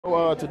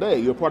Today,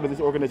 you're part of this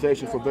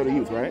organization for Better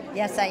Youth, right?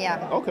 Yes, I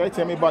am. Okay,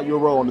 tell me about your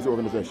role in this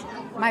organization.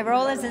 My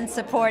role is in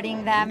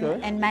supporting them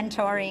and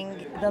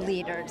mentoring the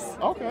leaders.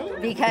 Okay.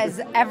 Because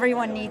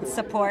everyone needs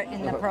support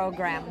in the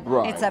program.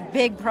 Right. It's a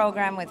big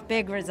program with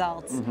big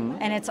results,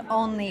 and it's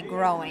only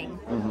growing.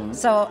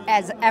 So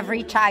as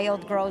every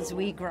child grows,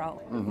 we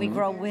grow. We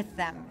grow with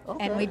them,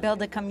 and we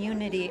build a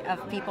community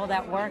of people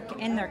that work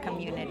in their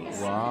communities.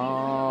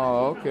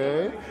 Wow,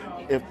 okay.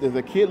 If there's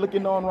a kid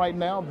looking on right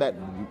now that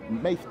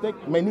may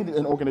need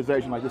an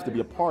organization like this to be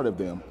a part of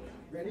them,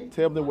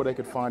 tell them where they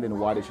could find it and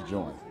why they should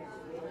join.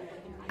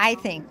 I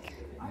think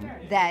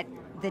that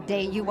the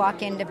day you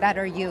walk into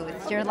Better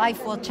Youth, your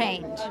life will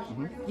change.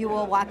 You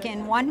will walk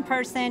in one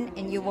person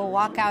and you will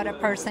walk out a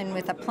person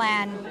with a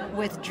plan,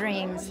 with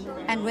dreams,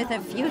 and with a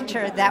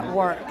future that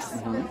works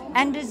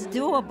and is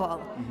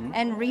doable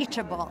and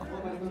reachable.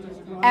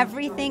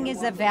 Everything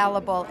is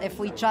available if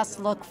we just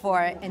look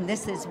for it, and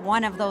this is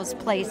one of those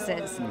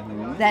places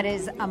that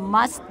is a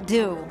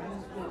must-do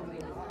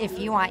if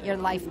you want your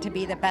life to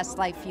be the best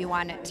life you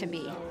want it to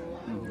be.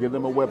 Give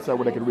them a website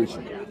where they can reach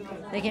you.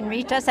 They can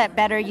reach us at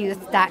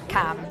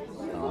betteryouth.com.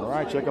 All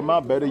right, check them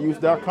out,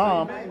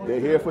 betteryouth.com.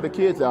 They're here for the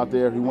kids out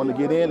there who want to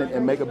get in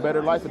and make a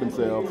better life for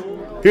themselves.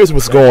 Here's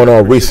what's going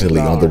on recently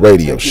on the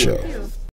radio show.